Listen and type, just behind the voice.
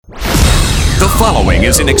following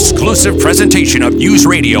is an exclusive presentation of News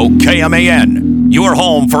Radio KMAN, your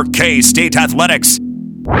home for K-State athletics.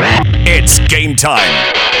 It's game time.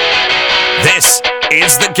 This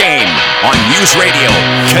is The Game on News Radio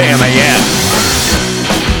KMAN.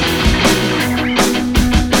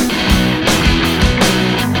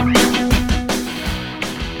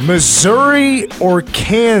 Missouri or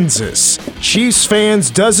Kansas? Chiefs fans,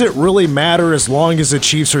 does it really matter as long as the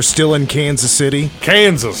Chiefs are still in Kansas City?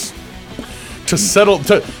 Kansas. To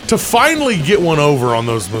finally get one over on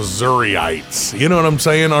those Missouriites. You know what I'm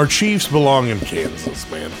saying? Our Chiefs belong in Kansas,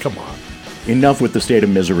 man. Come on. Enough with the state of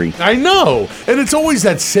misery. I know. And it's always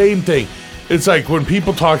that same thing. It's like when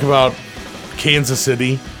people talk about Kansas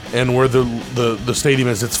City and where the stadium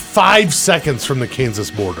is, it's 5 seconds from the Kansas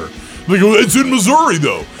border. They go, it's in Missouri,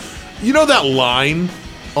 though. You know that line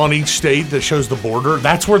on each state that shows the border?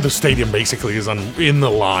 That's where the stadium basically is in the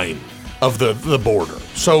line of the border.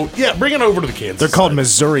 So, yeah, bring it over to the Kansas They're called side.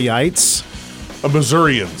 Missouriites?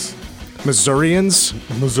 Missourians. Missourians?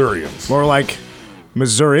 Missourians. More like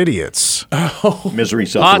Missouri-idiots. Misery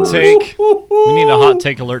Hot sufferers. take. We need a hot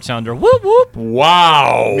take alert sounder. Whoop, whoop.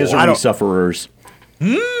 Wow. Misery sufferers.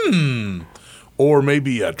 Or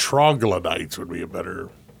maybe troglodytes would be a better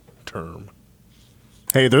term.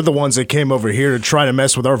 Hey, they're the ones that came over here to try to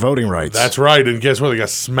mess with our voting rights. That's right. And guess what? They got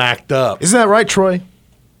smacked up. Isn't that right, Troy?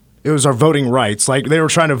 It was our voting rights. Like, they were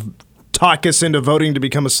trying to talk us into voting to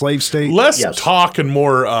become a slave state. Less Yes. talk and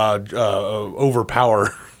more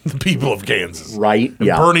overpower the people of Kansas. Right, And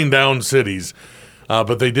yeah. burning down cities.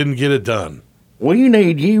 But they didn't get it done. We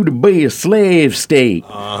need you to be a slave state.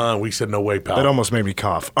 We said no way, pal. That almost made me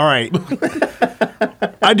cough. All right.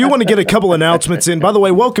 I do want to get a couple announcements in. By the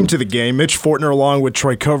way, welcome to the game. Mitch Fortner along with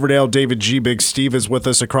Troy Coverdale, David G. Big Steve is with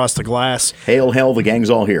us across the glass. Hail, hell, the gang's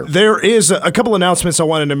all here. There is a couple announcements I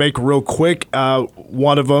wanted to make real quick.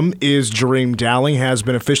 One of them is Jareem Dowling has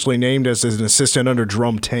been officially named as an assistant under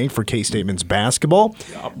Jerome Tank for K-State men's basketball.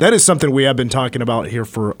 Yep. That is something we have been talking about here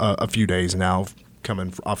for a few days now,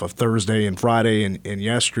 coming off of Thursday and Friday and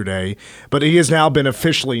yesterday. But he has now been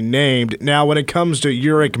officially named. Now, when it comes to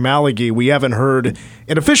Uric Malagi, we haven't heard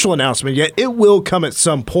an official announcement yet. It will come at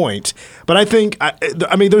some point. But I think,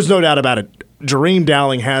 I mean, there's no doubt about it. Jareem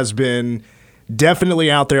Dowling has been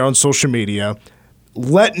definitely out there on social media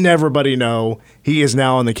letting everybody know he is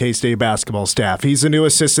now on the K-State basketball staff. He's a new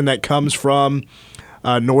assistant that comes from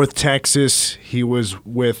North Texas. He was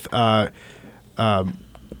with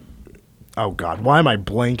oh, God. Why am I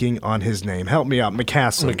blanking on his name? Help me out.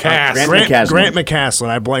 McCaslin. Grant McCaslin.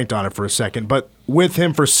 I blanked on it for a second. But with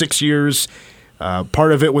him for 6 years,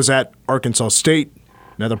 part of it was at Arkansas State.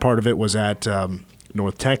 Another part of it was at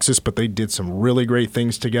North Texas. But they did some really great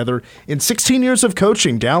things together. In 16 years of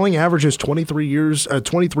coaching, Dowling averages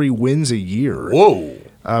 23 wins a year. Whoa.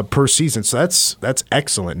 Per season. So that's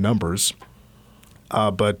excellent numbers.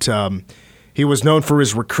 But he was known for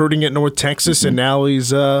his recruiting at North Texas, and now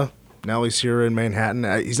he's here in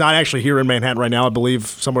Manhattan. He's not actually here in Manhattan right now. I believe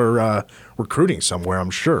somewhere recruiting somewhere, I'm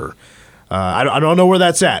sure. I don't know where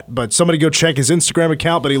that's at, but somebody go check his Instagram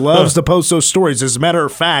account, but he loves to post those stories. As a matter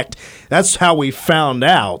of fact, that's how we found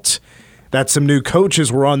out that some new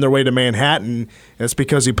coaches were on their way to Manhattan. That's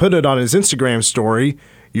because he put it on his Instagram story.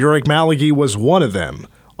 Uric Malagi was one of them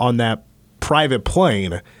on that private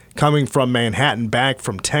plane coming from Manhattan back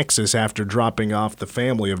from Texas after dropping off the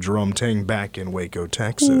family of Jerome Tang back in Waco,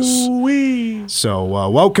 Texas. Ooh-wee. So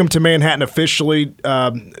welcome to Manhattan officially,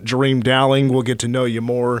 Jareem Dowling. We'll get to know you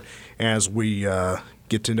more as we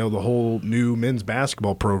get to know the whole new men's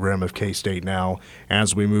basketball program of K-State now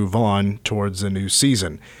as we move on towards the new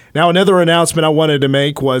season. Now, another announcement I wanted to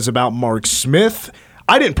make was about Mark Smith.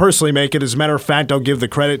 I didn't personally make it. As a matter of fact, I'll give the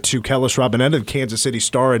credit to Kellis Robinette of the Kansas City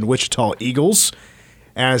Star and Wichita Eagles,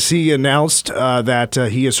 as he announced that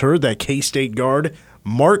he has heard that K-State guard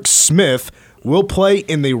Mark Smith will play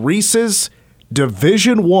in the Reese's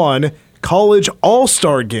Division I College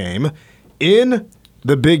All-Star Game in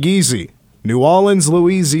the Big Easy, New Orleans,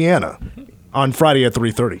 Louisiana, on Friday at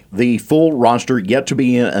 3:30. The full roster yet to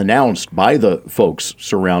be announced by the folks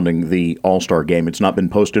surrounding the All-Star Game. It's not been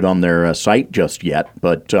posted on their site just yet,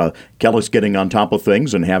 but Kellis getting on top of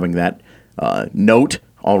things and having that note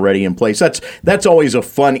already in place. That's always a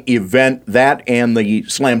fun event, that and the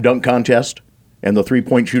slam dunk contest and the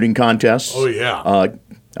three-point shooting contest. Oh, yeah.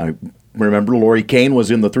 I remember Lori Kane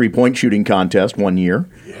was in the three-point shooting contest one year,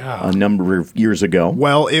 a number of years ago.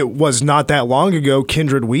 Well, it was not that long ago.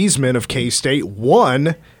 Kindred Wiesman of K-State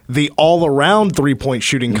won the all-around three-point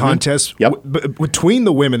shooting contest between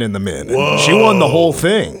the women and the men. Whoa. She won the whole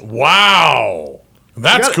thing. Wow.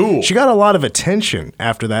 That's cool. She got a lot of attention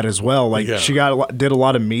after that as well. Like Yeah. she did a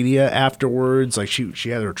lot of media afterwards. Like she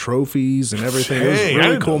had her trophies and everything. It was Hey, I really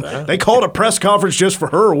didn't cool. know that. They called a press conference just for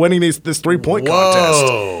her winning this 3-point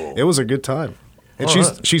contest. It was a good time. And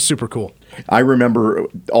she's super cool. I remember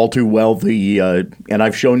all too well and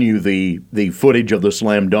I've shown you the footage of the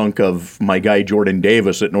slam dunk of my guy Jordan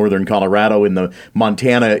Davis at Northern Colorado in the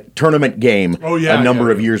Montana tournament game a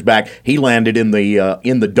number of years back. He landed in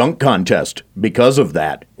the dunk contest because of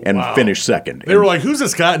that and finished second. They were like, "Who's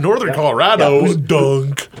this guy? Northern Colorado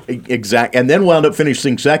dunk." Exact, and then wound up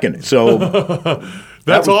finishing second. So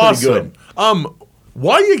that's awesome. Good.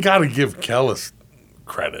 Why you got to give Kellis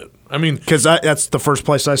credit? I mean, because that's the first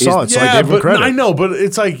place I saw it, so I gave him credit. I know, but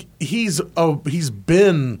it's like he's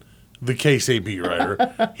been the K-State beat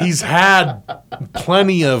writer. He's had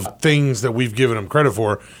plenty of things that we've given him credit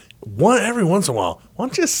for. Every once in a while, why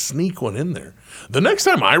don't you just sneak one in there? The next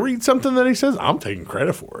time I read something that he says, I'm taking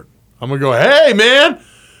credit for it. I'm gonna go, "Hey man,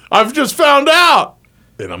 I've just found out,"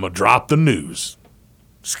 and I'm gonna drop the news.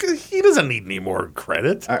 He doesn't need any more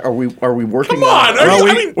credit. Are we working? Come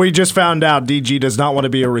on! We just found out DG does not want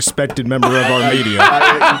to be a respected member of our media.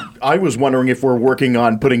 I was wondering if we're working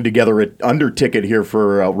on putting together an under ticket here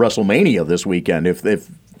for WrestleMania this weekend.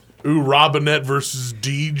 If Robinette versus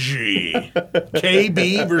DG,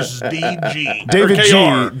 KB versus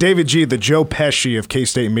DG, David G, the Joe Pesci of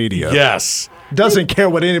K-State media. Yes. Doesn't care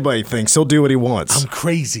what anybody thinks. He'll do what he wants. I'm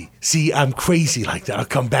crazy. See, I'm crazy like that. I'll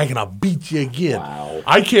come back and I'll beat you again. Wow.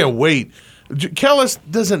 I can't wait. Kellis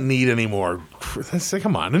doesn't need any more.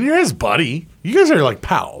 Come on. And you're his buddy. You guys are like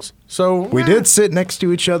pals. So we did sit next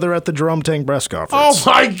to each other at the Drum Tank press conference. Oh,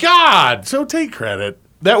 my God. So take credit.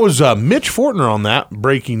 That was Mitch Fortner on that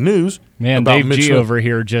breaking news. Man, Dave G over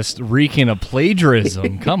here just reeking of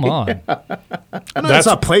plagiarism. Come on. That's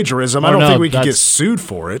not plagiarism. I don't think we could get sued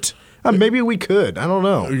for it. Maybe we could. I don't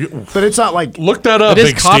know. But it's not like... Look that up, It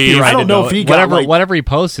is Big Steve. I don't know if he got whatever he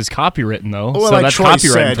posts is copywritten, though. Well, so like that's Troy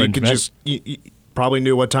copyright said, you infringement. could you probably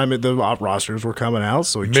knew what time the rosters were coming out,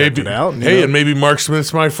 so he checked it out. And, and maybe Mark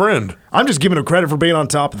Smith's my friend. I'm just giving him credit for being on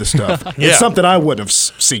top of the stuff. It's something I wouldn't have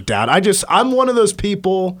seeked out. I'm one of those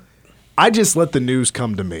people... I just let the news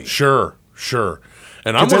come to me. Sure.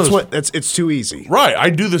 And it's too easy. Right. I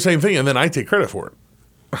do the same thing, and then I take credit for it.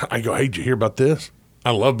 I go, "Hey, did you hear about this?" I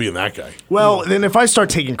love being that guy. Well, then if I start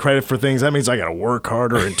taking credit for things, that means I got to work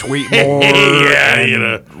harder and tweet more.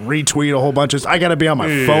 Retweet a whole bunch of. I got to be on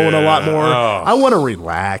my phone a lot more. I want to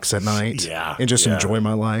relax at night. And just enjoy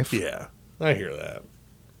my life. Yeah, I hear that.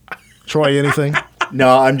 Troy, anything?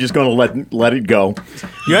 No, I'm just going to let it go.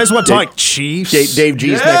 You guys want to talk Chiefs? Dave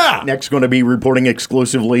G's next going to be reporting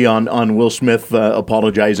exclusively on Will Smith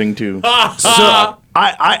apologizing to. So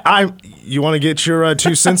you want to get your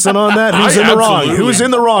 2 cents in on that? Who's in the wrong? Who's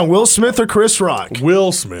in the wrong? Will Smith or Chris Rock?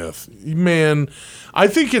 Will Smith, man. I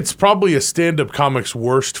think it's probably a stand-up comic's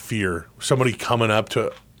worst fear: somebody coming up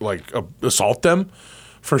to assault them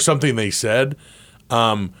for something they said.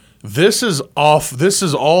 This is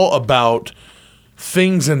all about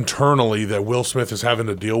things internally that Will Smith is having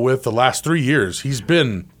to deal with. The last 3 years, he's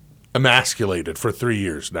been emasculated for 3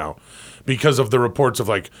 years now because of the reports of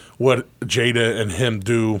what Jada and him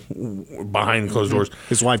do behind closed doors.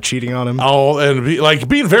 His wife cheating on him. Oh, and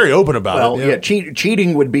being very open about it. Well,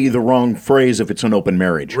 cheating would be the wrong phrase if it's an open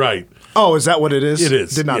marriage. Right. Oh, is that what it is? It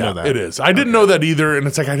is. Did not know that. It is. I didn't know that either, and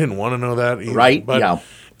it's I didn't want to know that either. Right? But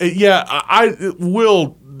it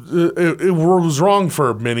was wrong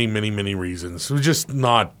for many, many, many reasons. It was just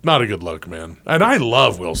not a good look, man. And I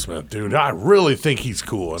love Will Smith, dude. I really think he's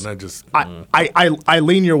cool, and I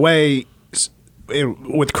lean your way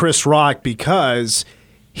with Chris Rock because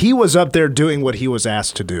he was up there doing what he was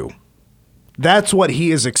asked to do. That's what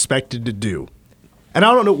he is expected to do. And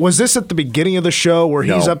I don't know, was this at the beginning of the show where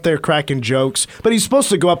he's up there cracking jokes? But he's supposed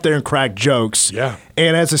to go up there and crack jokes. Yeah.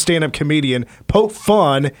 And as a stand-up comedian, poke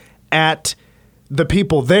fun at the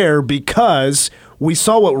people there because we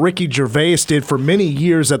saw what Ricky Gervais did for many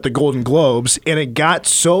years at the Golden Globes, and it got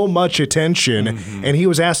so much attention, and he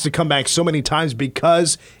was asked to come back so many times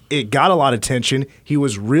because it got a lot of attention. He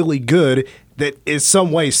was really good. That in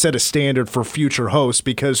some way set a standard for future hosts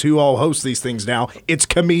because who all hosts these things now? It's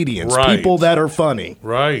comedians, people that are funny.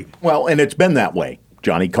 Right. Well, and it's been that way.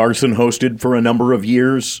 Johnny Carson hosted for a number of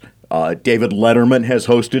years. David Letterman has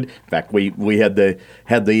hosted. In fact, we had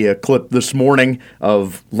the clip this morning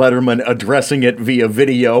of Letterman addressing it via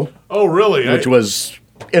video. Oh, really? Which was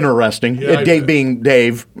interesting. Yeah, Dave being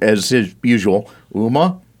Dave, as his usual.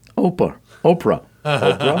 Oprah.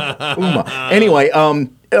 Anyway,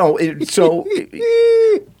 it's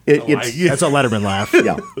that's a Letterman laugh.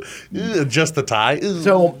 Yeah. Just the tie.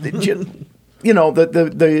 So you know,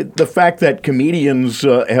 the fact that comedians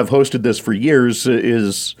have hosted this for years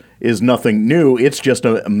is nothing new. It's just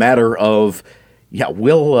a matter of,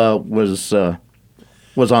 Will was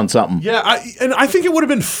on something. Yeah, I think it would have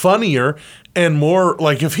been funnier and more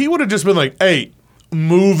like if he would have just been like, hey,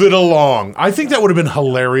 move it along. I think that would have been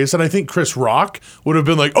hilarious, and I think Chris Rock would have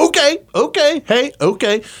been like, okay, hey,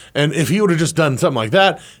 okay. And if he would have just done something like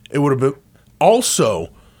that, it would have been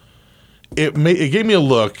also. It gave me a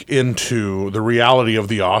look into the reality of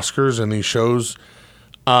the Oscars and these shows.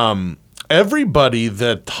 Everybody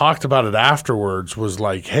that talked about it afterwards was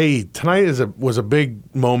like, "Hey, tonight was a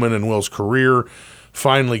big moment in Will's career.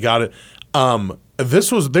 Finally got it."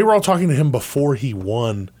 They were all talking to him before he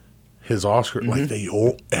won his Oscar. Mm-hmm.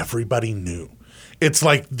 Like everybody knew. It's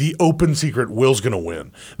like the open secret. Will's going to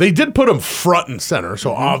win. They did put him front and center,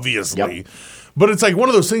 so obviously. Yep. But it's like one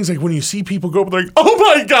of those things like when you see people go up, like, oh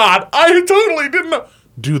my God, I totally didn't know.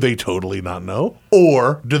 Do they totally not know?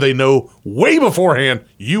 Or do they know way beforehand,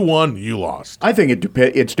 you won, you lost? I think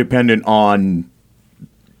it's dependent on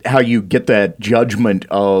how you get that judgment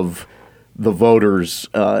of the voters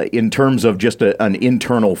in terms of just an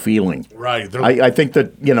internal feeling. Right. I think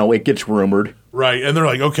that, it gets rumored. Right. And they're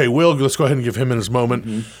like, okay, Will, let's go ahead and give him in his moment.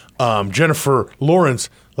 Mm-hmm. Jennifer Lawrence,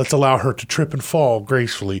 let's allow her to trip and fall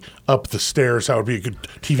gracefully up the stairs. That would be a good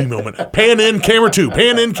TV moment. Pan in, camera two.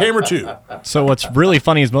 Pan in, camera two. So what's really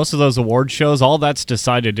funny is most of those award shows, all that's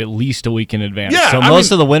decided at least a week in advance. Yeah, so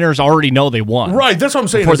most of the winners already know they won. Right, that's what I'm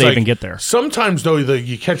saying. Before they even get there. Sometimes, though,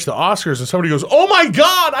 you catch the Oscars and somebody goes, oh, my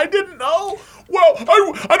God, I didn't know. Well,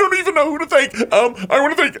 I don't even know who to thank. I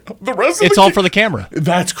want to thank the rest of It's all for the camera.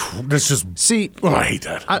 That's just... See, I hate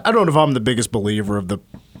that. I don't know if I'm the biggest believer of the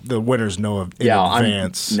winners know in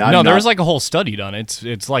advance. No, there was like a whole study done.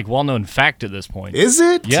 It's like well-known fact at this point. Is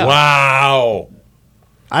it? Yeah. Wow.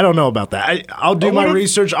 I don't know about that. I'll do my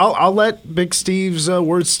research. I'll let Big Steve's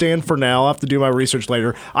words stand for now. I'll have to do my research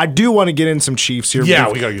later. I do want to get in some Chiefs here. Yeah,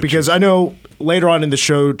 we got to get because I know later on in the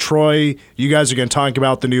show, Troy, you guys are going to talk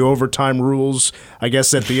about the new overtime rules, I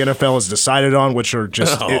guess, that the NFL has decided on, which are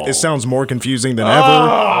just, it sounds more confusing than ever.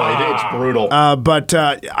 Oh, it's brutal. But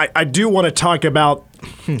I do want to talk about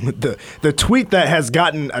the tweet that has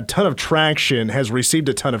gotten a ton of traction, has received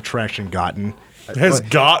a ton of traction,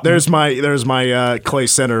 There's my Clay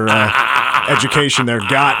Center education there.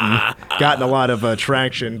 Gotten a lot of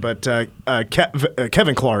traction. But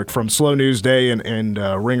Kevin Clark from Slow News Day and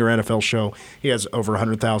Ringer NFL Show, he has over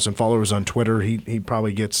 100,000 followers on Twitter. He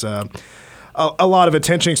probably gets a lot of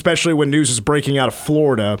attention, especially when news is breaking out of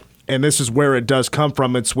Florida. And this is where it does come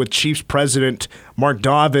from. It's with Chiefs president Mark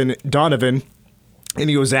Donovan. And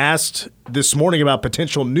he was asked this morning about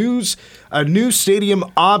potential new stadium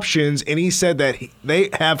options, and he said that they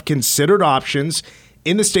have considered options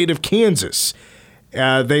in the state of Kansas.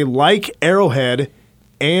 They like Arrowhead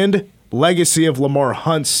and legacy of Lamar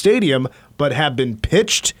Hunt Stadium, but have been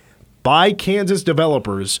pitched by Kansas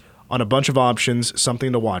developers on a bunch of options,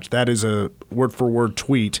 something to watch. That is a word-for-word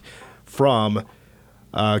tweet from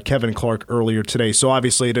Kevin Clark earlier today. So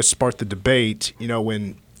obviously it has sparked the debate,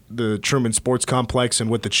 when the Truman Sports Complex and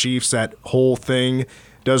with the Chiefs, that whole thing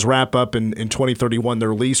does wrap up in 2031.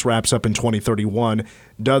 Their lease wraps up in 2031.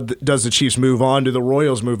 Does the Chiefs move on? Do the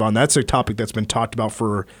Royals move on? That's a topic that's been talked about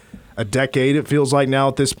for a decade, it feels like now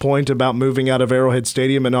at this point, about moving out of Arrowhead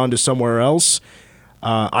Stadium and on to somewhere else.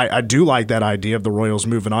 I do like that idea of the Royals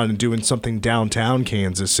moving on and doing something downtown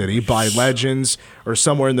Kansas City by Legends or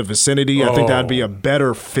somewhere in the vicinity. I think that would be a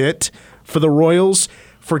better fit for the Royals.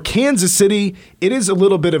 For Kansas City, it is a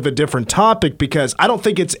little bit of a different topic because I don't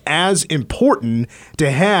think it's as important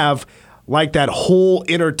to have like that whole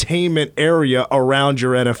entertainment area around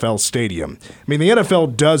your NFL stadium. I mean, the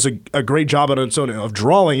NFL does a great job on its own of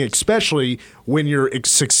drawing, especially when you're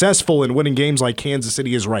successful in winning games like Kansas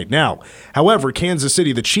City is right now. However, Kansas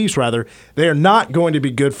City, the Chiefs rather, they are not going to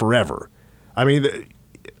be good forever. I mean,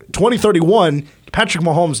 2031, Patrick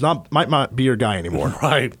Mahomes might not be your guy anymore.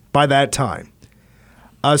 Right. By that time.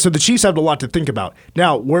 So the Chiefs have a lot to think about.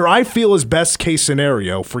 Now, where I feel is best case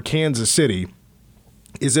scenario for Kansas City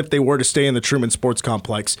is if they were to stay in the Truman Sports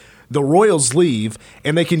Complex, the Royals leave,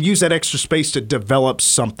 and they can use that extra space to develop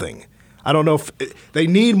something. I don't know if they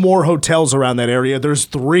need more hotels around that area. There's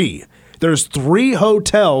 3. There's 3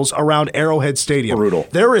 hotels around Arrowhead Stadium. Brutal.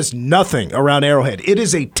 There is nothing around Arrowhead. It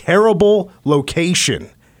is a terrible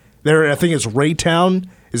location. There, I think it's Raytown.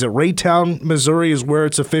 Is it Raytown, Missouri is where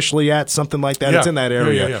it's officially at? Something like that. Yeah. It's in that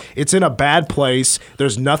area. Yeah. It's in a bad place.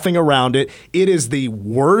 There's nothing around it. It is the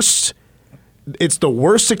worst. It's the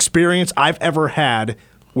worst experience I've ever had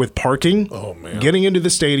with parking, getting into the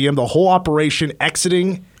stadium, the whole operation,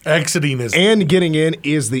 exiting Exiting is and getting in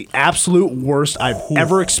is the absolute worst I've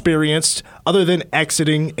ever experienced, other than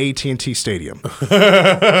exiting AT&T Stadium.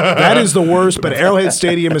 That is the worst, but Arrowhead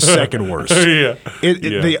Stadium is second worst.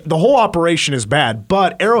 The whole operation is bad,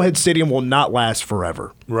 but Arrowhead Stadium will not last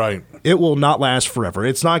forever. right. It will not last forever.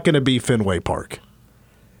 It's not going to be Fenway Park.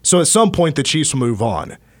 So at some point, the Chiefs will move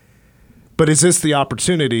on. But is this the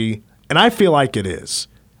opportunity? And I feel like it is.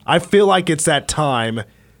 I feel like it's that time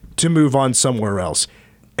to move on somewhere else.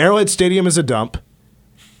 Arrowhead Stadium is a dump.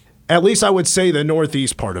 At least I would say the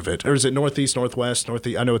northeast part of it. Or is it northeast, northwest,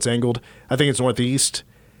 northeast? I know it's angled. I think it's northeast.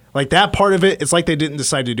 Like that part of it, it's like they didn't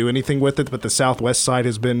decide to do anything with it, but the southwest side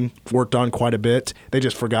has been worked on quite a bit. They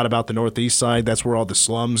just forgot about the northeast side. That's where all the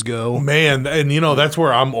slums go. Man, and you know, that's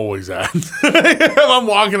where I'm always at. I'm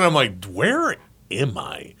walking and I'm like, where am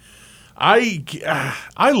I?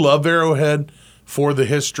 I love Arrowhead for the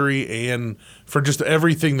history and for just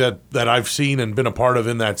everything that I've seen and been a part of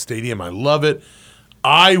in that stadium. I love it.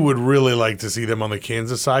 I would really like to see them on the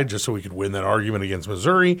Kansas side just so we could win that argument against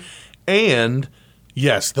Missouri. And,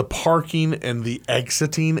 yes, the parking and the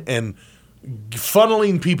exiting and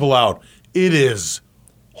funneling people out, it is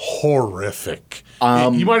horrific.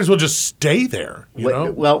 You might as well just stay there, you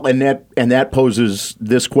know? Well, and that poses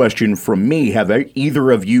this question from me. Have either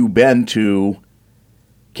of you been to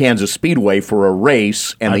Kansas Speedway for a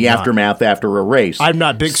race and the aftermath after a race? I'm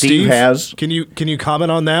not. Big Steve has. Can you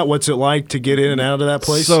comment on that? What's it like to get in and out of that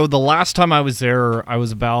place? So the last time I was there, I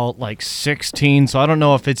was about like 16, so I don't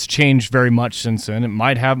know if it's changed very much since then. It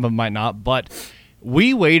might have, but might not. But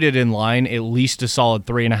we waited in line at least a solid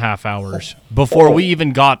 3.5 hours before we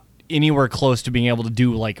even got anywhere close to being able to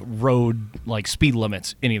do like road, like speed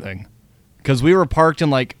limits, anything. Because we were parked in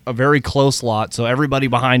like a very close lot, so everybody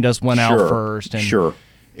behind us went out first. And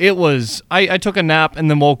it was, I took a nap and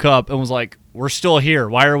then woke up and was like, we're still here.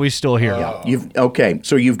 Why are we still here?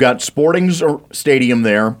 So you've got Sporting's Stadium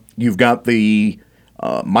there. You've got the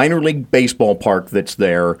minor league baseball park that's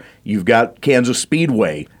there. You've got Kansas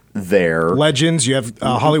Speedway there. Legends. You have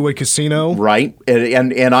Hollywood Casino. Right.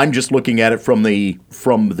 And I'm just looking at it from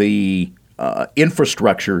the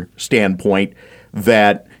infrastructure standpoint,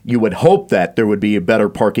 that you would hope that there would be a better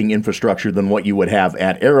parking infrastructure than what you would have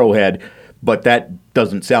at Arrowhead. But that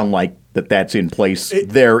doesn't sound like that's in place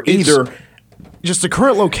there either. Just the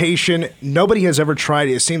current location, nobody has ever tried,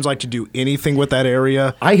 it seems like, to do anything with that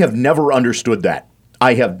area. I have never understood that.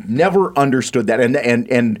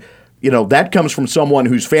 And you know, that comes from someone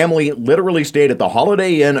whose family literally stayed at the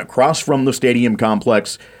Holiday Inn across from the stadium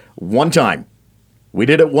complex one time. We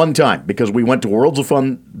did it one time because we went to Worlds of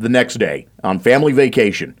Fun the next day on family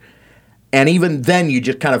vacation. And even then, you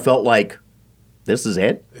just kind of felt like, this is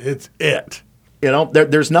it? It's it. You know,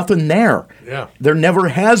 there's nothing there. Yeah. There never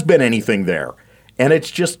has been anything there. And it's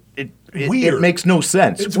just, weird. It makes no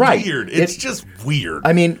sense. It's right. weird. It's just weird.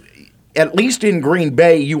 I mean, at least in Green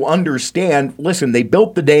Bay, you understand, listen, they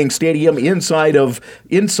built the dang stadium inside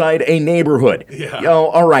a neighborhood. Yeah. You know,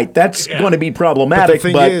 all right, that's going to be problematic. But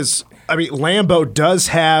the thing is, I mean, Lambeau does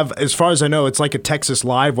have, as far as I know, it's like a Texas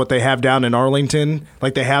Live, what they have down in Arlington.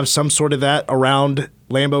 Like they have some sort of that around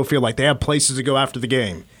Lambeau Field. Like they have places to go after the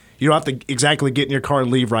game. You don't have to exactly get in your car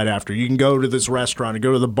and leave right after. You can go to this restaurant or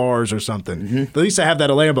go to the bars or something. Mm-hmm. At least I have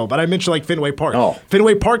that at Lambeau. But I mentioned like Fenway Park. Oh.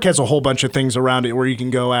 Fenway Park has a whole bunch of things around it where you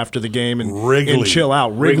can go after the game and chill out.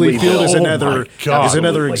 Wrigley Field is another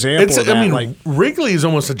example of that. I mean, Wrigley is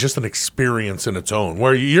almost just an experience in its own,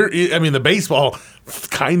 where the baseball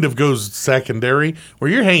kind of goes secondary,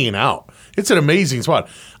 where you're hanging out. It's an amazing spot.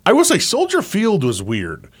 I will say Soldier Field was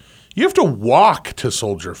weird. You have to walk to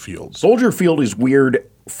Soldier Field. Soldier Field is weird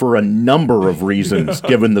for a number of reasons,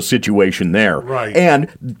 given the situation there. Right.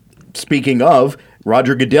 And speaking of,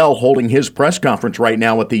 Roger Goodell holding his press conference right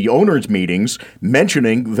now at the owners' meetings,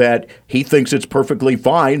 mentioning that he thinks it's perfectly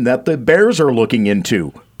fine that the Bears are looking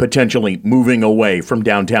into potentially moving away from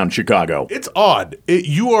downtown Chicago. It's odd.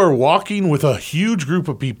 You are walking with a huge group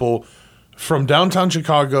of people from downtown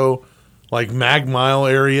Chicago, like Mag Mile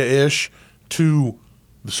area-ish, to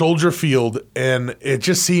Soldier Field, and it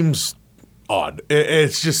just seems odd.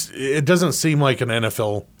 It doesn't seem like an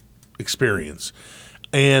NFL experience.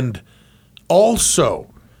 And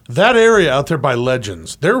also, that area out there by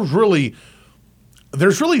Legends, there's really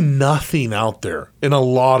nothing out there in a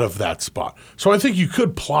lot of that spot. So I think you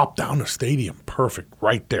could plop down a stadium perfect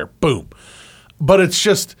right there. Boom. But it's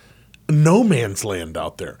just no man's land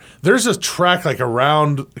out there. There's a track like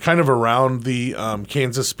around the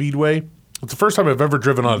Kansas Speedway. It's the first time I've ever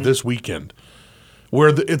driven on it this weekend,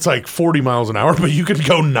 where it's like 40 miles an hour, but you can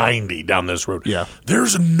go 90 down this road. Yeah.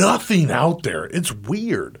 There's nothing out there. It's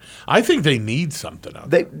weird. I think they need something out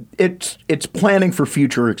there. It's planning for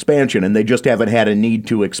future expansion, and they just haven't had a need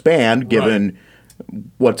to expand given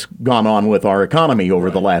what's gone on with our economy over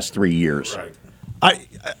the last 3 years. Right.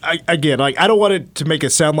 I don't want it to make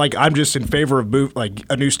it sound like I'm just in favor of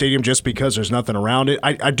a new stadium just because there's nothing around it.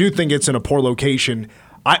 I do think it's in a poor location.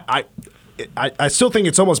 I still think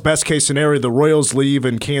it's almost best case scenario. The Royals leave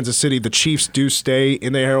in Kansas City. The Chiefs do stay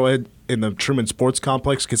in the Arrowhead in the Truman Sports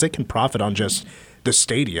Complex because they can profit on just the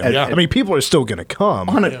stadium. Yeah. I mean, people are still going to come.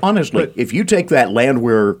 Honestly, if you take that land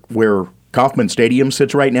where Kauffman Stadium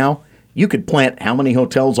sits right now, you could plant how many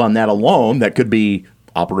hotels on that alone that could be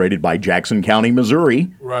operated by Jackson County,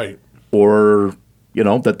 Missouri. Right. Or,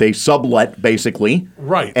 that they sublet basically.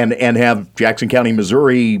 Right. And have Jackson County,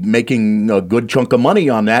 Missouri making a good chunk of money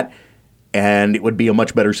on that, and it would be a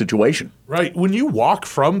much better situation. Right. When you walk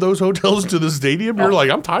from those hotels to the stadium, you're like,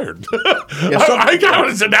 I'm tired. Yeah, I got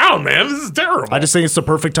to sit down, man. This is terrible. I just think it's the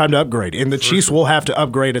perfect time to upgrade. And the Chiefs will have to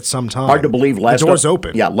upgrade at some time. Hard to believe. The door's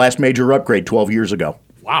open. Yeah, last major upgrade 12 years ago.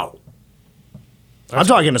 Wow. I'm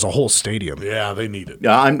talking as a whole stadium. Yeah, they need it.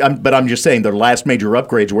 But I'm just saying their last major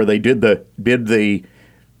upgrades where they did the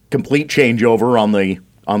complete changeover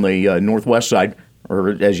on the northwest side,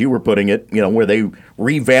 or as you were putting it, where they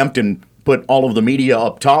revamped and put all of the media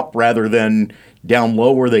up top rather than down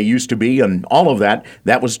low where they used to be, and all of that.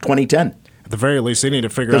 That was 2010. At the very least, they need to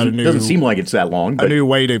figure out Doesn't seem like it's that long. A new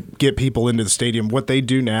way to get people into the stadium. What they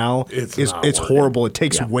do now it's horrible. It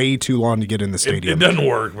takes way too long to get in the stadium. It doesn't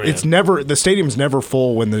work, man. The stadium's never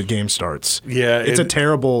full when the game starts. Yeah, it's a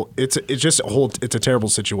terrible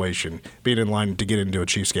situation being in line to get into a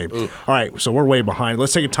Chiefs game. All right, so we're way behind.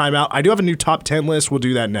 Let's take a timeout. I do have a new top 10 list. We'll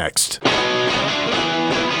do that next.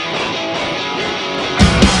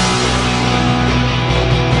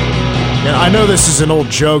 Now, I know this is an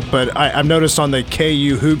old joke, but I've noticed on the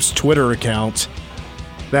KU Hoops Twitter account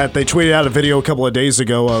that they tweeted out a video a couple of days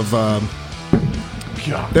ago of them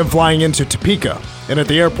flying into Topeka, and at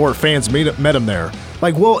the airport, fans met them there.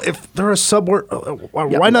 Like, well, if they're a suburb,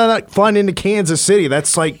 why not flying into Kansas City?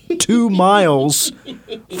 That's like 2 miles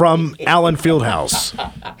from Allen Fieldhouse.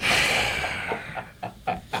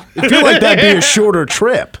 I feel like that'd be a shorter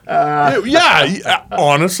trip.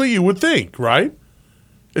 Honestly, you would think, right?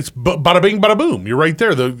 It's bada bing, bada boom. You're right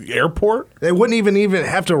there. The airport. They wouldn't even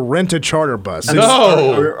have to rent a charter bus.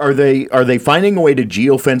 No. Are they finding a way to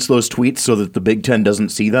geofence those tweets so that the Big Ten doesn't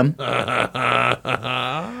see them?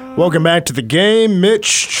 Welcome back to the game.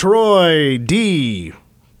 Mitch, Troy, D,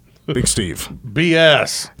 Big Steve.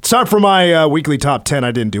 BS. It's time for my weekly top 10.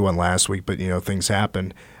 I didn't do one last week, but, things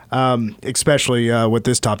happen. Especially with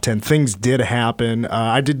this top 10. Things did happen.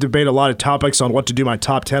 I did debate a lot of topics on what to do my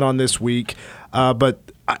top 10 on this week. But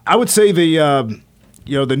I would say the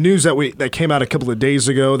news that came out a couple of days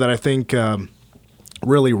ago that I think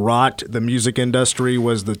really rocked the music industry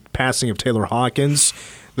was the passing of Taylor Hawkins,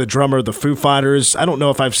 the drummer of the Foo Fighters. I don't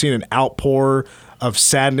know if I've seen an outpour of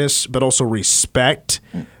sadness, but also respect,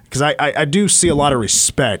 because I do see a lot of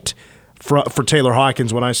respect for Taylor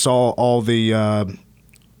Hawkins when I saw all the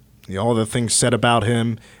things said about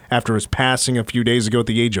him after his passing a few days ago at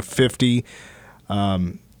the age of 50.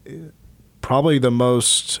 Probably the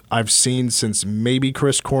most I've seen since maybe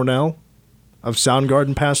Chris Cornell of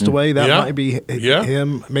Soundgarden passed away. That might be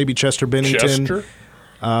him. Maybe Chester Bennington.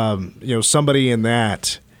 Somebody in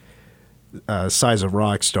that size of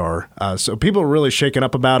rock star. So people are really shaken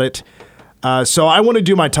up about it. So I want to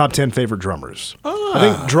do my top 10 favorite drummers. I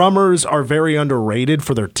think drummers are very underrated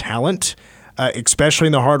for their talent, especially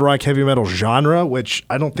in the hard rock heavy metal genre, which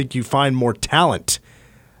I don't think you find more talent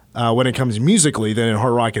when it comes musically than in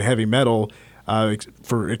hard rock and heavy metal,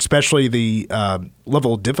 for especially the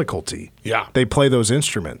level of difficulty they play those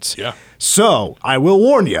instruments. Yeah. So I will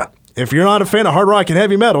warn you, if you're not a fan of hard rock and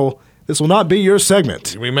heavy metal, this will not be your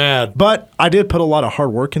segment. You'll be mad. But I did put a lot of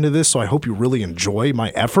hard work into this, so I hope you really enjoy my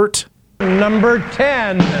effort. Number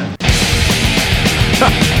 10.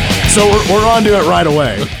 So we're on to it right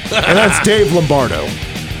away, and that's Dave Lombardo.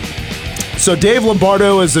 So Dave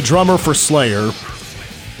Lombardo is the drummer for Slayer.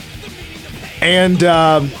 And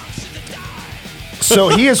so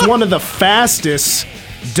he is one of the fastest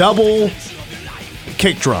double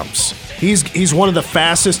kick drums. He's one of the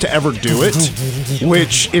fastest to ever do it,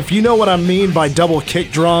 which, if you know what I mean by double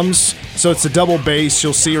kick drums, so it's a double bass,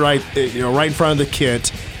 you'll see right in front of the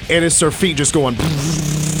kit, and it's their feet just going.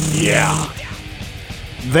 Yeah.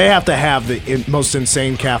 They have to have the most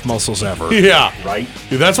insane calf muscles ever. Yeah. Right?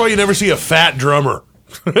 Dude, that's why you never see a fat drummer.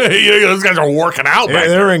 Those guys are working out back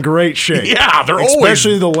They're there. in great shape. Yeah, they're always.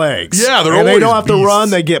 Especially the legs. Yeah, they're and they always don't have to beasts. run.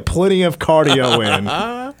 They get plenty of cardio in.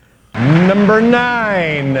 Number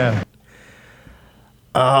 9.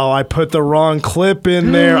 Oh, I put the wrong clip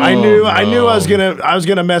in there. I knew I was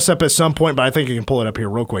gonna mess up at some point, but I think I can pull it up here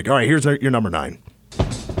real quick. All right, here's your number 9.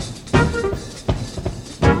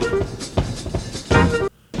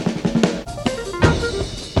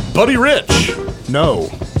 Buddy Rich. No.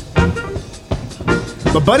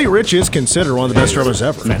 But Buddy Rich is considered one of the best drummers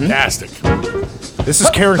ever. Fantastic. This is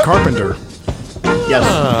Karen Carpenter. Yes.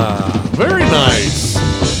 Very nice.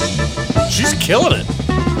 She's killing it.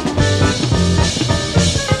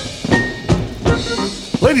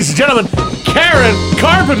 Ladies and gentlemen, Karen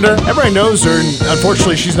Carpenter. Everybody knows her, and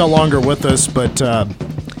unfortunately, she's no longer with us. But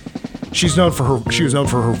she was known for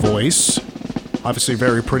her voice. Obviously, a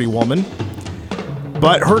very pretty woman.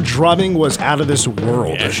 But her drumming was out of this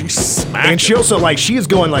world. Yeah, she smacked And she it. also she is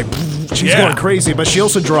going she's going crazy. But she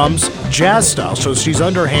also drums jazz style, so she's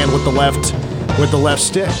underhand with the left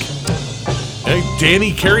stick. Hey,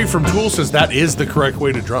 Danny Carey from Tool says that is the correct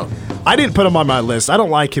way to drum. I didn't put him on my list. I don't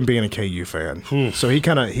like him being a KU fan. So he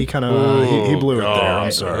blew it there.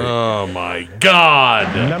 I'm sorry. Oh my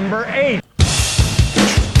God. Number 8.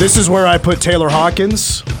 This is where I put Taylor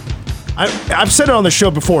Hawkins. I've said it on the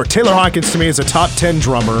show before. Taylor Hawkins to me is a top 10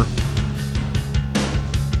 drummer.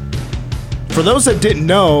 For those that didn't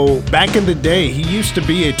know, back in the day, he used to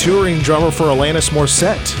be a touring drummer for Alanis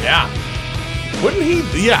Morissette. Yeah. Wouldn't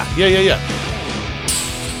he? Yeah.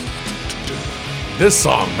 This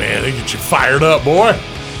song, man, it gets you fired up, boy.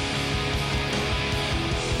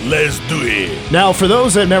 Let's do it. Now, for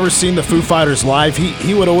those that have never seen the Foo Fighters live,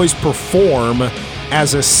 he would always perform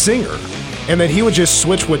as a singer. And then he would just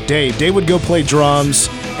switch with Dave. Dave would go play drums,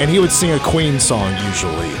 and he would sing a Queen song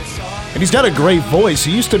usually. And he's got a great voice.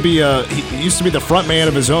 He used to be the front man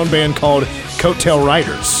of his own band called Coattail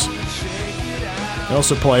Riders. They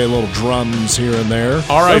also play a little drums here and there.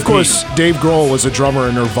 R.I.P. Of course, Dave Grohl was a drummer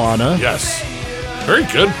in Nirvana. Yes. Very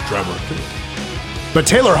good drummer. But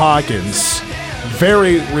Taylor Hawkins,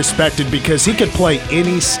 very respected because he could play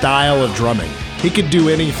any style of drumming. He could do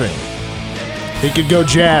anything. He could go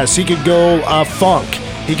jazz. He could go funk.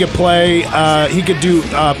 He could play. He could do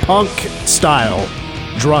punk style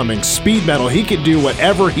drumming, speed metal. He could do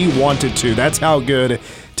whatever he wanted to. That's how good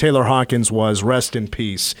Taylor Hawkins was. Rest in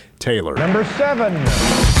peace, Taylor. Number 7.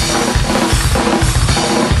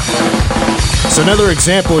 So another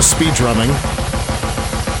example of speed drumming.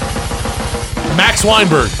 Max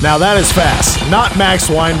Weinberg. Now that is fast. Not Max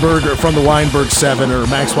Weinberg from the Weinberg 7 or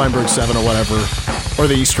Max Weinberg 7 or whatever, or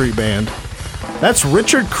the E Street Band. That's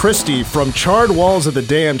Richard Christie from Charred Walls of the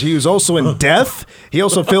Damned. He was also in Death. He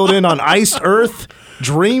also filled in on Iced Earth,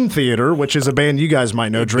 Dream Theater, which is a band you guys might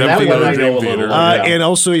know, Dream That Theater. one I know a little. Yeah. And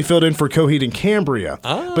also he filled in for Coheed and Cambria.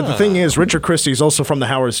 But the thing is, Richard Christie is also from the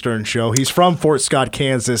Howard Stern Show. He's from Fort Scott,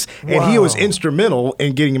 Kansas, and he was instrumental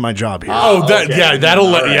in getting my job here. Oh, okay. that'll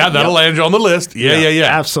All right. that'll land you on the list. Yeah.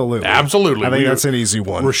 Absolutely. Absolutely. I think that's an easy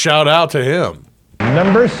one. We're shout out to him.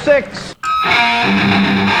 Number 6.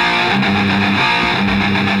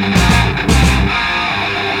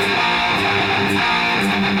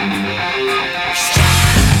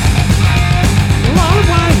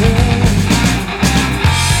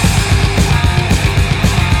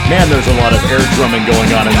 Man, there's a lot of air drumming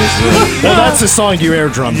going on in this room. Well, that's the song you air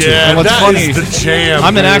drum to. Yeah, And what's that funny- is the jam.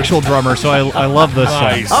 I'm an dude. actual drummer, so I love this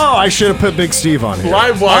Nice. song. Oh, I should have put Big Steve on here.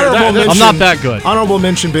 Live wire. Honorable That- I'm not that good. Honorable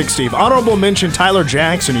mention Big Steve. Honorable mention Tyler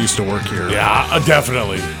Jackson used to work here. Yeah,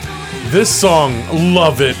 definitely. This song,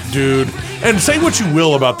 love it, dude. And say what you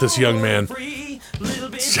will about this young man.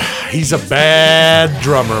 He's a bad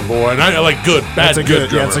drummer, boy. And I like good, bad, That's a good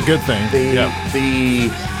drummer. yeah, it's a good thing.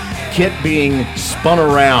 The kit being spun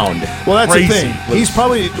around. Well, that's Crazy. the thing. He's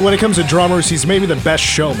probably, when it comes to drummers, he's maybe the best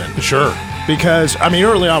showman. Sure. Because, I mean,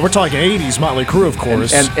 early on, we're talking 80s Motley Crue, of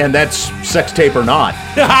course. And that's sex tape or not.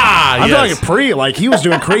 I'm yes. talking pre, like, he was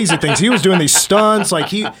doing crazy things. He was doing these stunts. Like,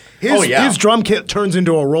 his drum kit turns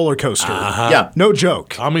into a roller coaster. Yeah. No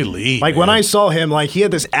joke. Tommy Lee. Like, man. when I saw him, like, he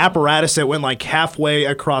had this apparatus that went, like, halfway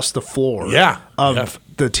across the floor of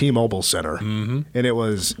the T-Mobile Center. Mm-hmm. And it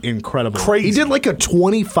was incredible. Crazy. He did, like, a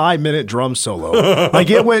 25-minute drum solo. Like,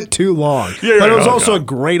 it went too long. Yeah, but it was oh, also God. a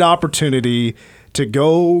great opportunity to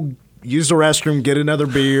go use the restroom, get another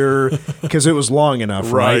beer, because it was long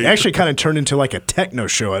enough, right? Right. It actually kind of turned into, like, a techno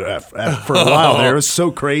show for a while there. It was so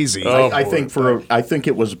crazy. I think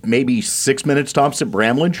it was maybe 6 minutes tops at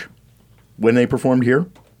Bramlage when they performed here.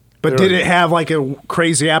 But did it have, like, a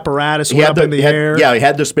crazy apparatus He went had up in the air? Yeah, he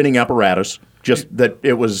had the spinning apparatus. Just that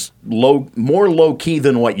it was more low key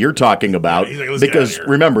than what you're talking about. He's like, "Let's get out because of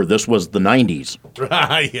here." remember, this was the 90s.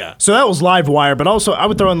 Yeah. So that was Live Wire, but also I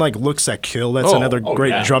would throw in like Looks That Kill. That's another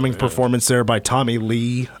great yeah. drumming performance there by Tommy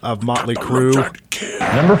Lee of Motley Crue.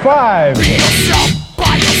 Number 5.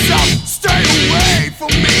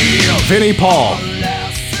 Vinnie Paul,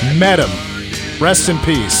 met him. Rest in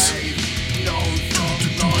peace.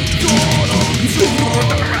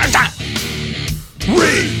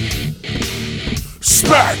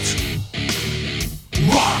 Respect.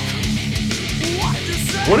 Rock.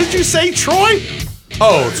 What did you say, Troy?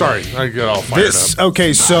 Oh, sorry. I got all fired up.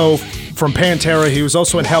 Okay, so from Pantera, he was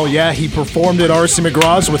also in Hell Yeah. He performed at R.C.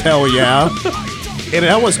 McGraw's with Hell Yeah. And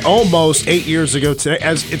that was almost 8 years ago today.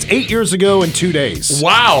 It's 8 years ago in 2 days.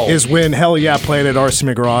 Wow. Is when Hell Yeah played at R.C.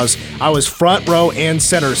 McGraw's. I was front row and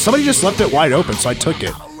center. Somebody just left it wide open, so I took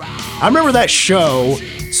it. I remember that show.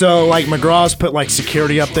 So, like, McGraw's put, like,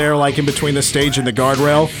 security up there, like, in between the stage and the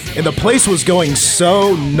guardrail. And the place was going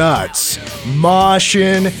so nuts,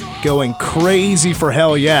 moshing, going crazy for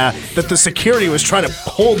Hell Yeah, that the security was trying to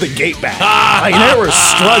hold the gate back. Like, they were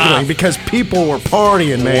struggling because people were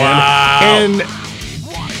partying, man. Wow. And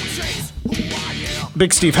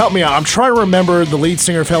Big Steve, help me out. I'm trying to remember the lead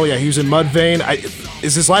singer of Hell Yeah. He was in Mudvayne.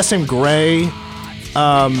 Is his last name Gray?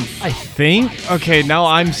 I think. Okay, now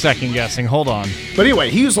I'm second guessing. Hold on. But anyway,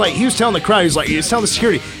 he was telling the crowd, he was telling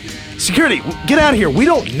the security, get out of here. We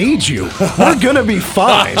don't need you. We're gonna be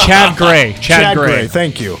fine. Chad Gray. Chad Gray.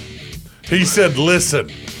 Thank you. He said, listen,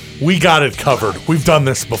 we got it covered. We've done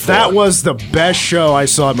this before. That was the best show I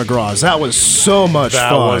saw at McGraw's. That was so much fun.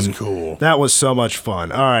 That was cool. That was so much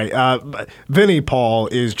fun. All right, Vinnie Paul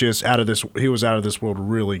is just out of this. He was out of this world,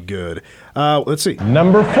 really good. Let's see.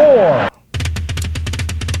 Number 4.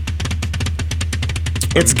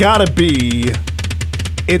 It's gotta be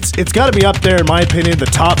up there, in my opinion, the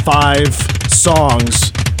top 5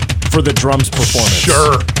 songs for the drums performance.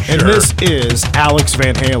 Sure. And this is Alex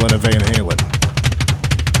Van Halen of Van Halen.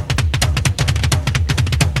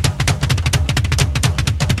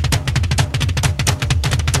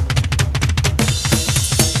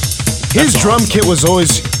 His drum kit was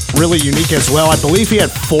always really unique as well. I believe he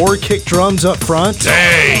had 4 kick drums up front.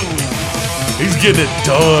 Dang. He's getting it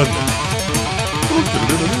done.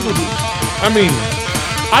 I mean,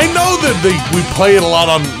 I know that we play it a lot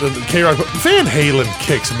on the K-Rock, but Van Halen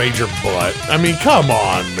kicks major butt. I mean, come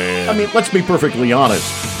on, man. I mean, let's be perfectly honest.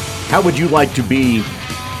 How would you like to be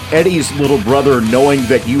Eddie's little brother, knowing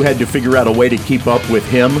that you had to figure out a way to keep up with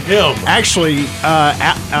him? Actually,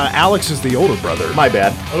 Alex is the older brother. My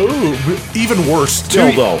bad. Oh, even worse.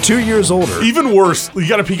 Still, though. 2 years older. Even worse. You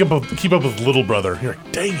got to keep up with little brother. You're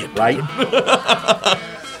like, dang it. Right?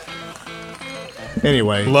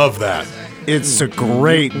 Anyway. Love that. It's a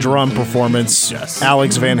great drum performance. Yes.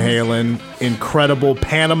 Alex Van Halen, incredible.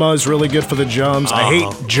 Panama is really good for the drums. I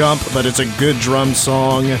hate Jump, but it's a good drum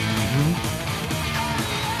song.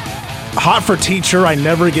 Hot for Teacher, I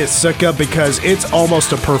never get sick of because it's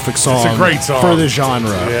almost a perfect song. It's a great song. For the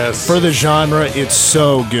genre. Yes. For the genre, it's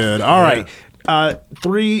so good. All right.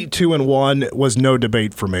 3, 2, and 1 was no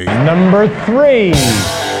debate for me. Number 3.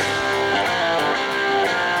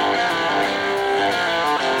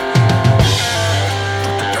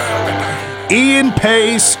 Ian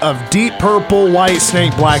Pace of Deep Purple, White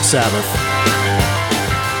Snake, Black Sabbath.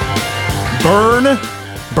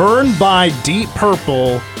 Burn by Deep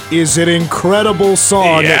Purple is an incredible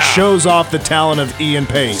song that shows off the talent of Ian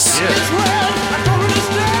Pace.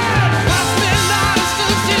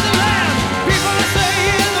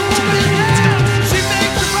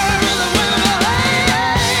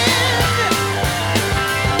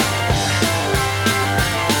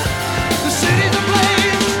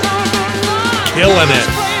 Killing it.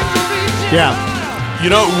 Yeah. You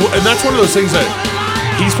know, and that's one of those things that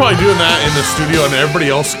he's probably doing that in the studio, and everybody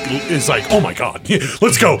else is like, oh my God,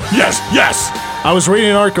 let's go. Yes, yes. I was reading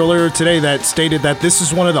an article earlier today that stated that this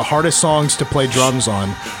is one of the hardest songs to play drums on.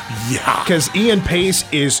 Yeah. Because Ian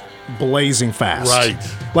Pace is blazing fast. Right.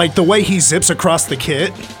 Like the way he zips across the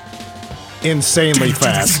kit, insanely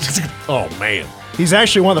fast. Oh, man. He's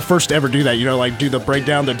actually one of the first to ever do that, like do the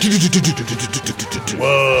breakdown.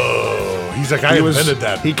 Whoa. He's like, I invented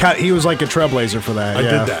that. He was like a trailblazer for that. I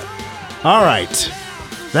did that. All right.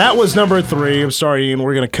 That was number 3. I'm sorry, Ian.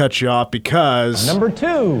 We're going to cut you off because... Number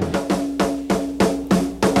 2.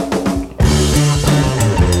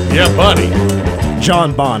 Yeah, buddy.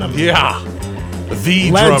 John Bonham. Yeah. The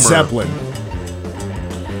Led drummer. Zeppelin.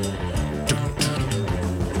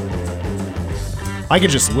 I could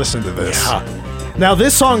just listen to this. Yeah. Now,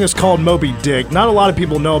 this song is called Moby Dick. Not a lot of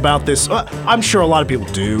people know about this. I'm sure a lot of people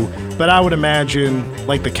do, but I would imagine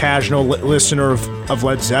like the casual listener of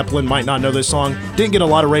Led Zeppelin might not know this song. Didn't get a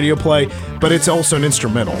lot of radio play, but it's also an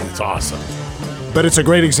instrumental. It's awesome. But it's a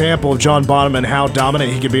great example of John Bonham and how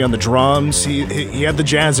dominant he could be on the drums. He had the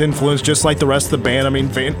jazz influence just like the rest of the band. I mean,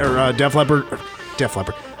 Def Leppard.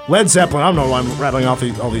 Led Zeppelin, I don't know why I'm rattling off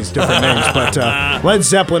all these different names, but Led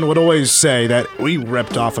Zeppelin would always say that we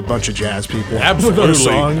ripped off a bunch of jazz people with those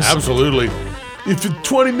songs. Absolutely. It's a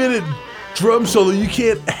 20-minute drum solo. You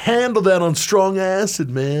can't handle that on strong acid,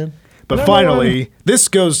 man. But finally, this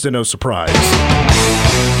goes to no surprise.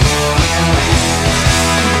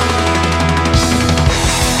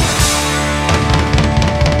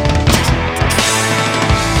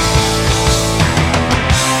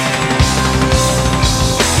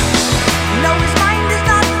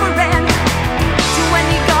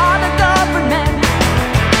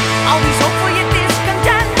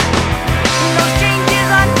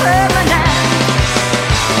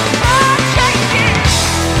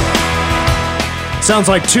 Sounds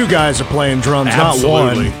like two guys are playing drums,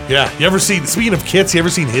 Absolutely. not one. Yeah. You ever seen? Speaking of kits, you ever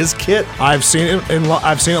seen his kit? I've seen it.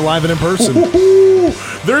 I've seen it live and in person. Ooh,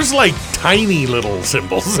 there's like tiny little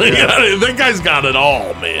cymbals. That guy's got it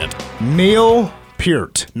all, man. Neil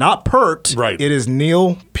Peart, not Peart. Right. It is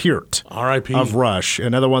Neil Peart. R.I.P. Of Rush,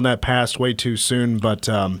 another one that passed way too soon. But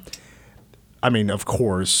I mean, of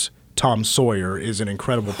course, Tom Sawyer is an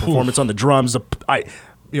incredible performance on the drums. I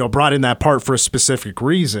brought in that part for a specific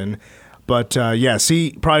reason. But yes,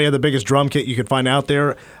 he probably had the biggest drum kit you could find out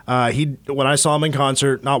there. When I saw him in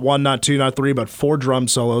concert, not one, not two, not three, but 4 drum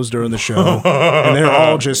solos during the show, and they're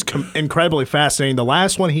all just incredibly fascinating. The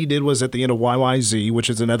last one he did was at the end of YYZ, which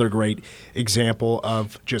is another great example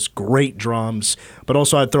of just great drums. But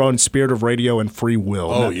also, I'd throw in Spirit of Radio and Free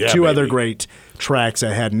Will. Oh, yeah, two baby. other great tracks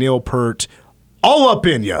that had Neil Peart all up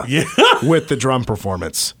in you with the drum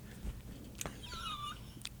performance.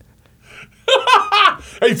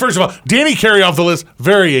 Hey, first of all, Danny Carey off the list,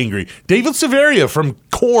 very angry. David Severia from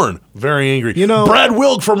Korn, very angry. Brad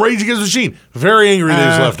Wilk from Rage Against the Machine, very angry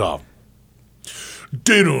that he's left off.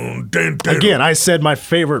 Again, I said my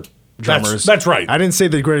favorite drummers. That's right. I didn't say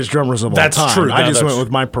the greatest drummers of all time. That's true. I just went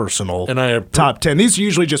with my personal top 10. These are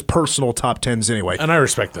usually just personal top 10s anyway. And I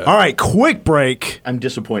respect that. All right, quick break. I'm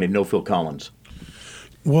disappointed. No Phil Collins.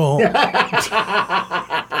 Well,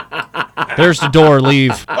 there's the door.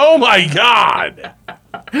 Leave. Oh my God!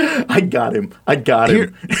 I got him. I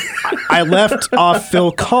left off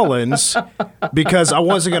Phil Collins because I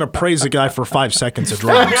wasn't going to praise a guy for 5 seconds of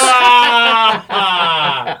drums.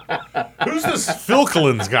 Who's this Phil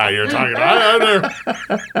Collins guy you're talking about?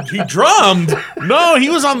 He drummed? No, he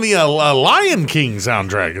was on the Lion King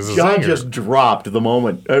soundtrack as a John singer. just dropped the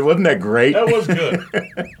moment. Wasn't that great? That was good.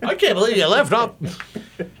 I can't believe you left off.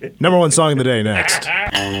 Number one song of the day next. Take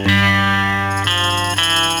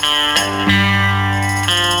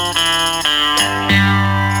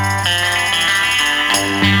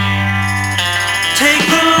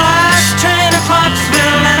the last train to Clarksville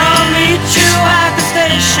and I'll meet you at the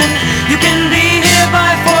station. You can be here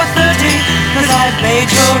by 4:30 cause I've made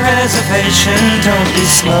your reservation. Don't be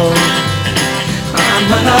slow.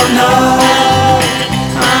 No.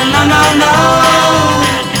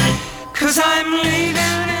 Cause I'm leaving.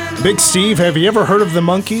 Big Steve, have you ever heard of the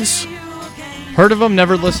Monkees? Heard of them,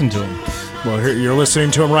 never listened to them. Well, here, you're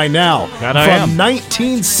listening to him right now. That I From am.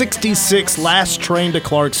 1966, Last Train to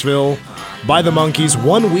Clarksville by the Monkees,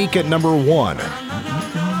 1 week at number 1.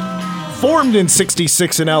 Formed in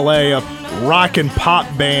 66 in LA, a rock and pop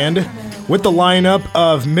band with the lineup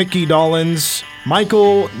of Mickey Dolenz,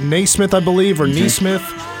 Michael Naismith, I believe, or Neesmith,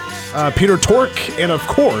 Peter Tork, and of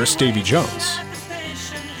course, Davy Jones.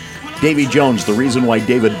 Davy Jones, the reason why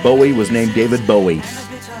David Bowie was named David Bowie.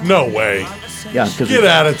 No way. Yeah, because Get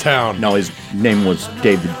out of town. No, his name was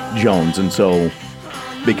David Jones, and so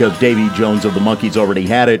because Davy Jones of the Monkees already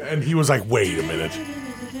had it. And he was like, wait a minute.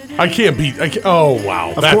 I can't beat. Oh,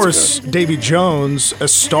 wow. Of That's course, good. Davy Jones, a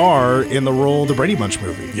star in the role of the Brady Bunch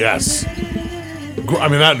movie. Yes. I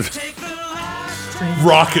mean, that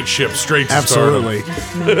rocket ship straight to Absolutely.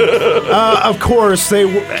 Of course, they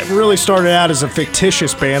really started out as a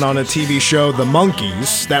fictitious band on a TV show, The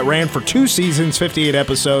Monkees, that ran for 2 seasons, 58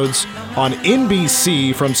 episodes on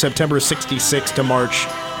NBC from September 66 to March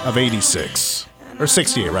of 86. Or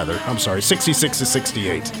 68, rather. I'm sorry, 66 to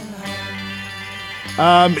 68.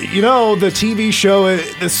 The TV show,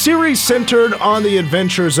 the series centered on the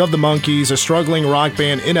adventures of the Monkees, a struggling rock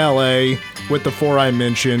band in LA with the 4 I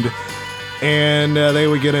mentioned. And they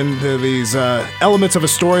would get into these elements of a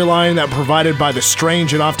storyline that were provided by the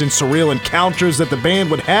strange and often surreal encounters that the band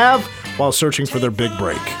would have while searching for their big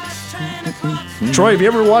break. Troy, have you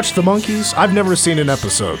ever watched The Monkees? I've never seen an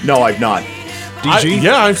episode. No, I've not. DG?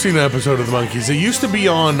 Yeah, I've seen an episode of the Monkees. It used to be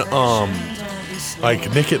on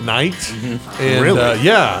like Nick at Night, and Really?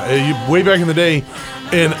 way back in the day,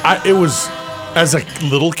 and it was. As a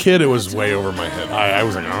little kid, it was way over my head. I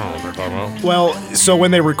was like, I don't know what they're talking about. Well, so when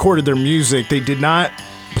they recorded their music, they did not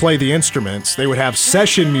play the instruments. They would have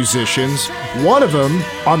session musicians. One of them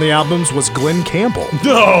on the albums was Glenn Campbell.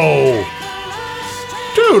 No!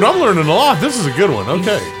 Dude, I'm learning a lot. This is a good one.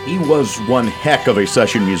 Okay. He was one heck of a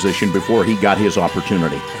session musician before he got his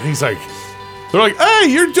opportunity. And he's like, they're like, hey,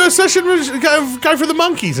 you're a session guy for the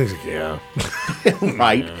Monkees. And he's like, yeah.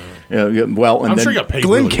 Right? Well, and I'm then sure he got paid.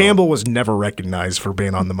 Glenn really Campbell was never recognized for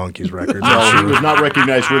being on the Monkees records. he was not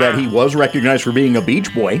recognized for that. He was recognized for being a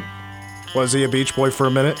Beach Boy Was he a Beach Boy for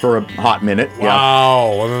a minute? for a hot minute. well.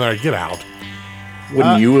 Wow. And then they're like, get out. Yeah.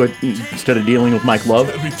 Wouldn't you, instead of dealing with Mike Love?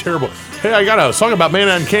 That'd be terrible. Hey, I got a song about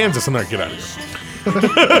Manhattan, Kansas. And they're like, get out of here.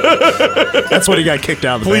 That's what he got kicked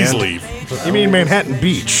out of the Please band. leave. You mean Manhattan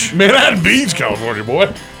Beach? Manhattan Beach, California,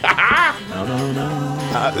 boy.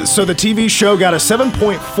 So the TV show got a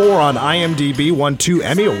 7.4 on IMDb, won 2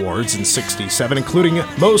 Emmy Awards in '67, including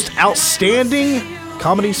Most Outstanding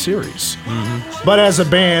Comedy Series. But as a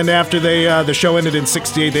band, after the show ended in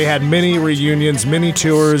 '68, they had many reunions, many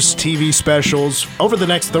tours, TV specials over the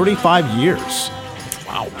next 35 years.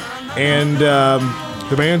 Wow. And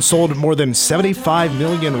the band sold more than 75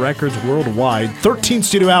 million records worldwide, 13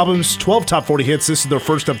 studio albums, 12 top 40 hits. This is their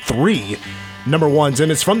first of 3 number ones,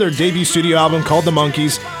 and it's from their debut studio album called The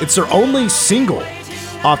Monkees. It's their only single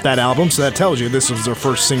off that album, so that tells you this was their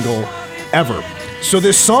first single ever. So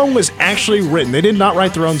this song was actually written. They did not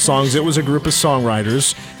write their own songs. It was a group of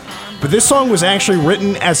songwriters. But this song was actually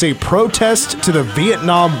written as a protest to the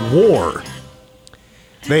Vietnam War.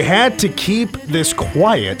 They had to keep this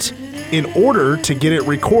quiet in order to get it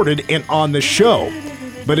recorded and on the show.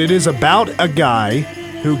 But it is about a guy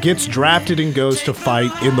who gets drafted and goes to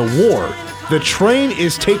fight in the war. The train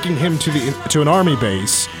is taking him to an army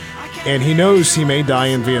base, and he knows he may die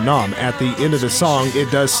in Vietnam. At the end of the song,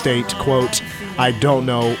 it does state, quote, "I don't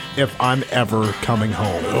know if I'm ever coming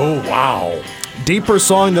home." Oh, wow. Deeper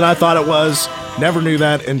song than I thought it was. Never knew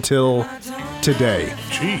that until today.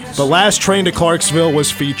 Jeez. The Last Train to Clarksville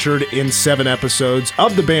was featured in 7 episodes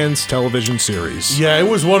of the band's television series. Yeah, it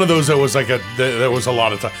was one of those that was like that was a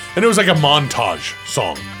lot of time. And it was like a montage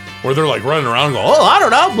song where they're like running around and go, oh, I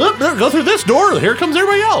don't know, go through this door, here comes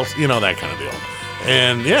everybody else. You know, that kind of deal.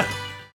 And yeah,